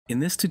In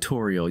this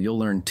tutorial, you'll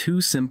learn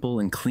 2 simple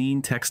and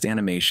clean text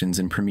animations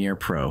in Premiere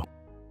Pro.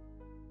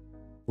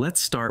 Let's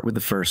start with the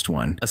first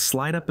one, a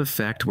slide-up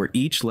effect where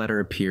each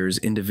letter appears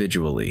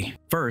individually.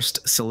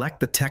 First, select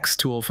the text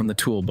tool from the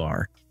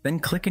toolbar, then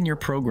click in your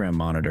program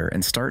monitor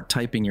and start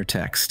typing your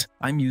text.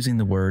 I'm using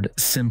the word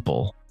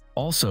simple.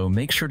 Also,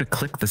 make sure to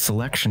click the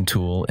selection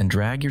tool and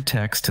drag your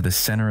text to the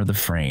center of the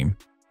frame.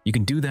 You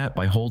can do that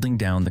by holding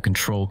down the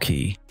Control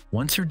key.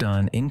 Once you're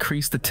done,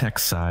 increase the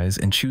text size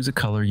and choose a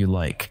color you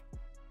like.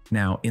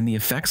 Now, in the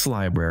effects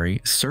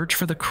library, search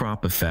for the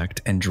crop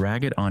effect and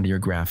drag it onto your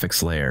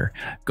graphics layer.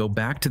 Go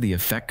back to the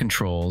effect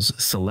controls,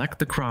 select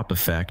the crop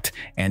effect,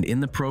 and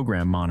in the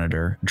program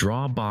monitor,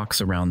 draw a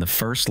box around the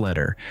first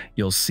letter.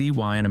 You'll see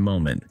why in a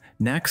moment.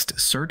 Next,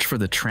 search for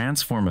the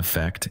transform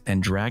effect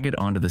and drag it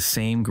onto the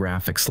same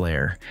graphics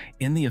layer.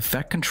 In the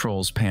effect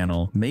controls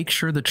panel, make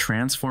sure the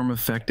transform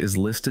effect is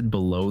listed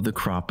below the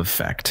crop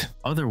effect.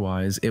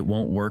 Otherwise, it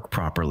won't work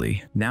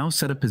properly. Now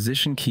set a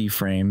position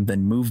keyframe,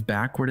 then move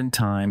backward in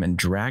time and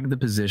drag the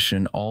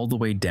position all the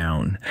way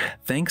down.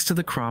 Thanks to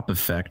the crop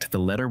effect, the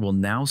letter will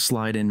now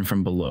slide in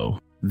from below.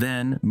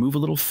 Then, move a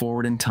little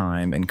forward in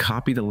time and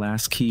copy the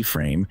last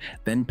keyframe,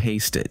 then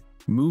paste it.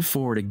 Move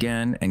forward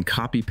again and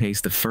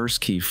copy-paste the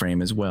first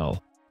keyframe as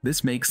well.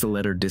 This makes the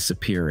letter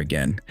disappear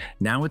again.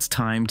 Now it's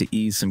time to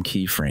ease some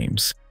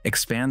keyframes.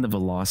 Expand the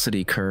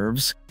velocity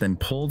curves, then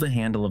pull the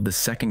handle of the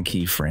second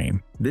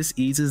keyframe. This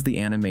eases the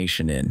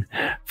animation in.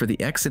 For the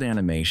exit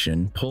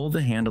animation, pull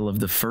the handle of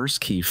the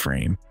first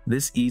keyframe.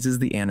 This eases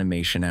the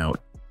animation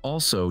out.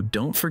 Also,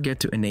 don't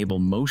forget to enable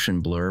motion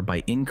blur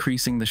by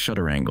increasing the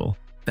shutter angle.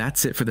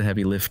 That's it for the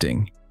heavy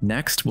lifting.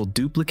 Next, we'll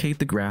duplicate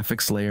the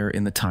graphics layer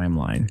in the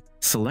timeline.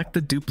 Select the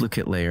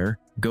duplicate layer,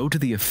 go to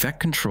the effect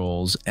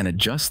controls, and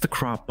adjust the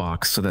crop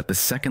box so that the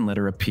second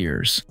letter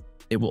appears.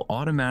 It will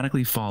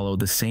automatically follow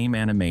the same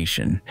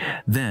animation.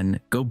 Then,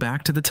 go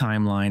back to the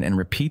timeline and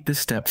repeat this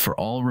step for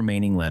all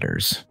remaining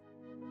letters.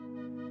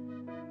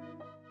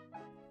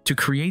 To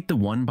create the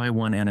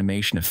 1x1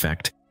 animation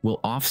effect,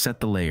 we'll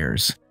offset the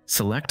layers.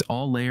 Select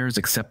all layers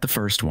except the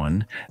first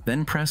one,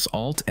 then press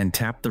Alt and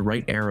tap the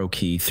right arrow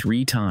key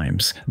 3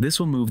 times. This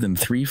will move them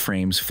 3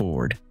 frames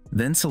forward.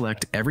 Then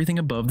select everything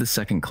above the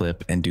second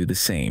clip and do the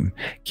same.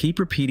 Keep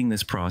repeating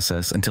this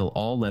process until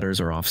all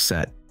letters are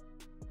offset.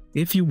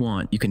 If you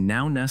want, you can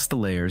now nest the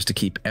layers to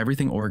keep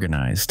everything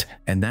organized.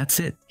 And that's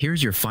it.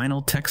 Here's your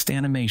final text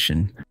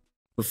animation.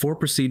 Before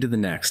proceed to the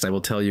next, I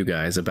will tell you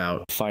guys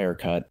about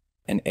Firecut,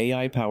 an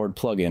AI-powered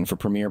plugin for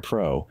Premiere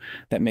Pro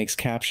that makes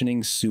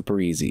captioning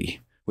super easy.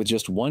 With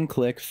just one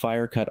click,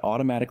 Firecut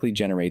automatically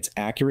generates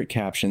accurate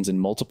captions in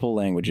multiple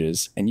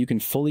languages, and you can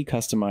fully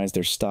customize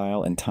their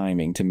style and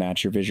timing to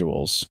match your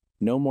visuals.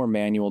 No more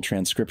manual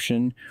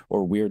transcription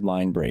or weird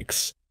line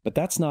breaks. But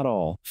that's not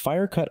all.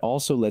 Firecut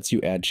also lets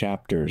you add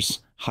chapters,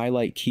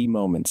 highlight key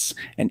moments,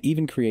 and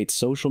even create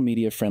social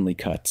media-friendly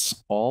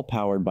cuts, all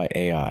powered by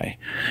AI.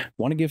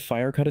 Want to give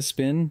Firecut a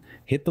spin?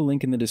 Hit the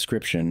link in the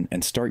description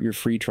and start your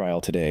free trial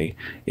today.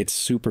 It's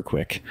super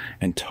quick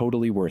and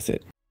totally worth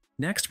it.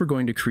 Next, we're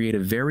going to create a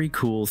very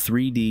cool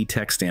 3D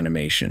text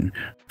animation.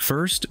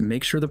 First,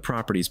 make sure the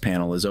Properties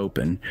panel is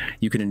open.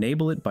 You can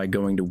enable it by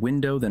going to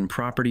Window, then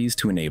Properties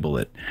to enable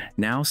it.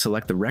 Now,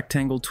 select the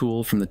Rectangle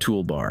tool from the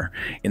toolbar.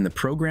 In the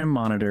Program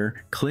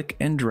Monitor, click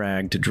and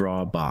drag to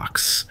draw a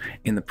box.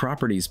 In the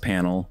Properties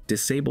panel,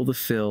 disable the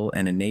fill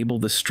and enable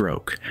the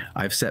stroke.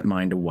 I've set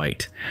mine to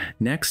white.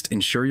 Next,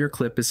 ensure your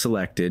clip is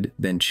selected,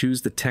 then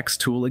choose the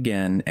Text tool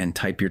again and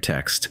type your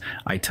text.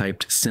 I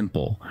typed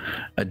simple.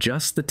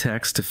 Adjust the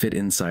text to fit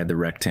inside the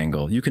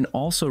rectangle. You can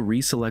also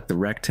reselect the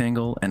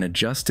rectangle and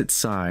adjust its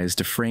size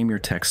to frame your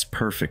text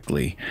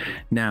perfectly.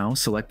 Now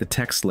select the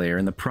text layer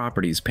in the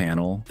Properties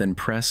panel, then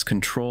press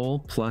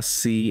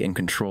Ctrl+C and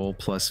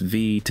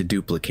Ctrl+V to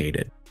duplicate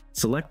it.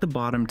 Select the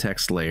bottom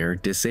text layer,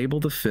 disable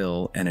the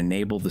fill, and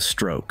enable the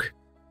stroke.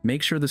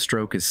 Make sure the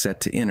stroke is set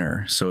to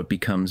inner so it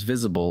becomes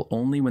visible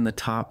only when the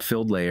top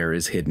filled layer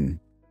is hidden.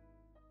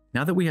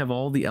 Now that we have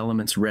all the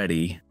elements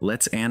ready,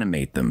 let's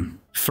animate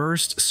them.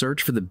 First,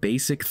 search for the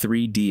basic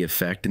 3D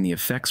effect in the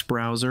effects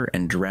browser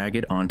and drag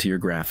it onto your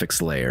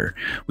graphics layer.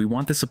 We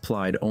want this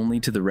applied only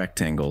to the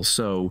rectangle,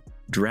 so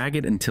drag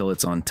it until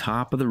it's on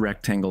top of the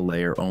rectangle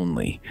layer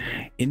only.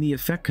 In the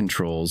effect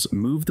controls,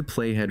 move the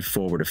playhead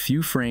forward a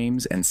few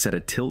frames and set a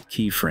tilt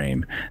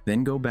keyframe.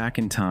 Then go back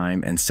in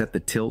time and set the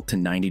tilt to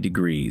 90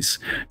 degrees.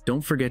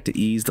 Don't forget to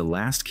ease the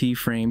last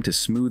keyframe to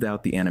smooth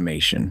out the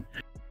animation.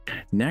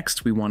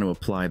 Next, we want to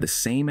apply the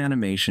same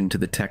animation to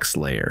the text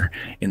layer.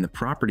 In the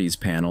Properties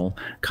panel,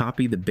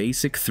 copy the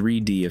basic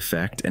 3D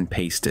effect and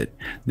paste it.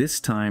 This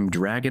time,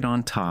 drag it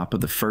on top of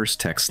the first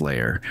text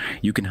layer.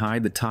 You can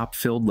hide the top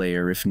filled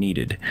layer if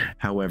needed.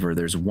 However,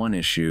 there's one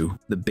issue.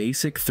 The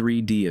basic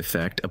 3D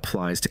effect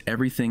applies to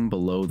everything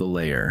below the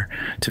layer.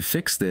 To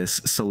fix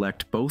this,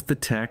 select both the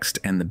text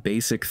and the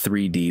basic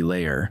 3D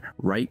layer.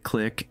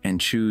 Right-click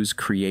and choose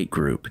Create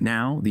Group.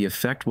 Now, the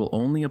effect will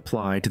only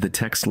apply to the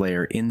text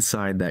layer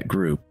inside that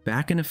group.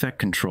 Back in Effect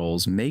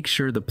Controls, make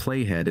sure the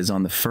playhead is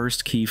on the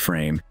first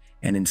keyframe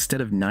and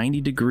instead of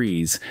 90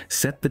 degrees,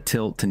 set the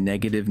tilt to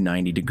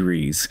 -90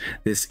 degrees.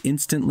 This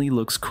instantly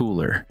looks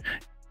cooler.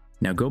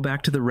 Now go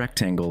back to the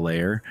rectangle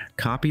layer,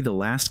 copy the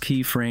last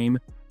keyframe,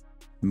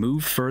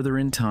 move further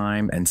in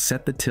time and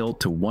set the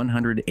tilt to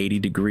 180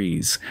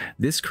 degrees.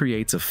 This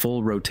creates a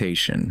full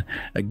rotation.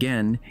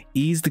 Again,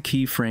 ease the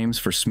keyframes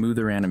for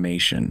smoother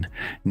animation.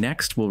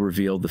 Next, we'll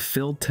reveal the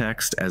filled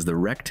text as the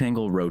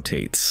rectangle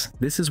rotates.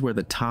 This is where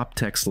the top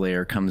text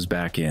layer comes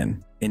back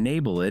in.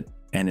 Enable it,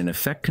 and in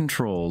Effect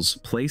Controls,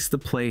 place the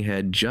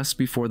playhead just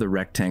before the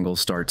rectangle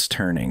starts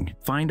turning.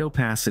 Find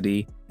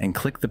Opacity and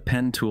click the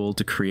pen tool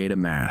to create a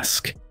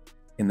mask.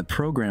 In the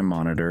Program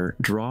Monitor,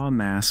 draw a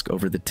mask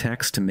over the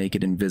text to make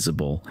it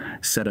invisible.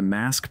 Set a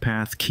mask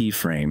path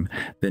keyframe,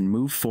 then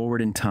move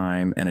forward in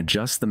time and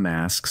adjust the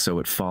mask so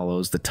it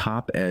follows the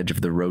top edge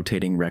of the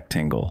rotating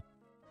rectangle.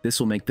 This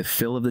will make the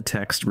fill of the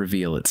text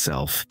reveal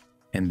itself.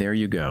 And there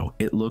you go,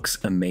 it looks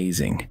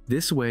amazing.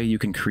 This way you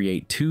can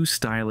create 2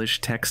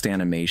 stylish text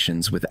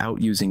animations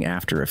without using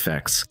After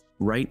Effects,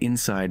 right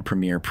inside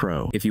Premiere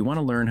Pro. If you want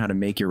to learn how to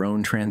make your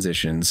own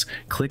transitions,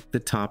 click the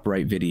top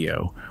right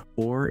video.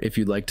 Or if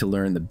you'd like to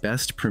learn the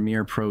best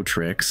Premiere Pro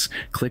tricks,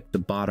 click the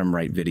bottom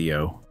right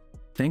video.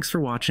 Thanks for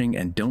watching,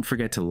 and don't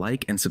forget to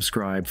like and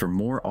subscribe for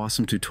more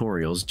awesome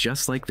tutorials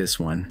just like this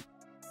one.